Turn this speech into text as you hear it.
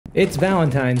It's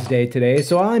Valentine's Day today,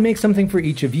 so while I make something for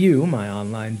each of you, my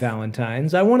online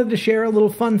Valentines, I wanted to share a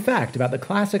little fun fact about the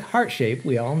classic heart shape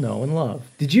we all know and love.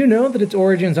 Did you know that its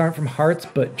origins aren't from hearts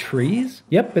but trees?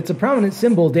 Yep, it's a prominent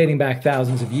symbol dating back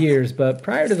thousands of years, but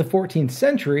prior to the 14th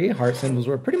century, heart symbols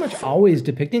were pretty much always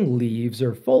depicting leaves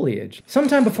or foliage.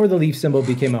 Sometime before the leaf symbol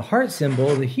became a heart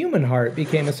symbol, the human heart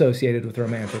became associated with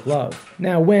romantic love.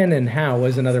 Now, when and how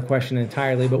was another question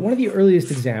entirely, but one of the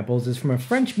earliest examples is from a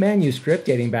French manuscript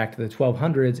dating back to the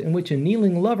 1200s, in which a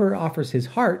kneeling lover offers his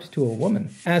heart to a woman.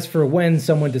 As for when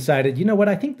someone decided, you know what,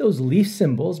 I think those leaf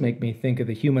symbols make me think of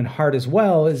the human heart as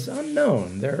well, is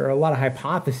unknown. There are a lot of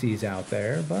hypotheses out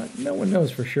there, but no one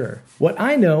knows for sure. What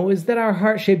I know is that our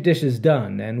heart-shaped dish is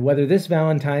done, and whether this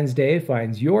Valentine's Day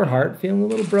finds your heart feeling a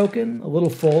little broken, a little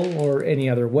full, or any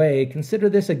other way, consider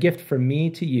this a gift from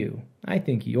me to you. I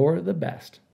think you're the best.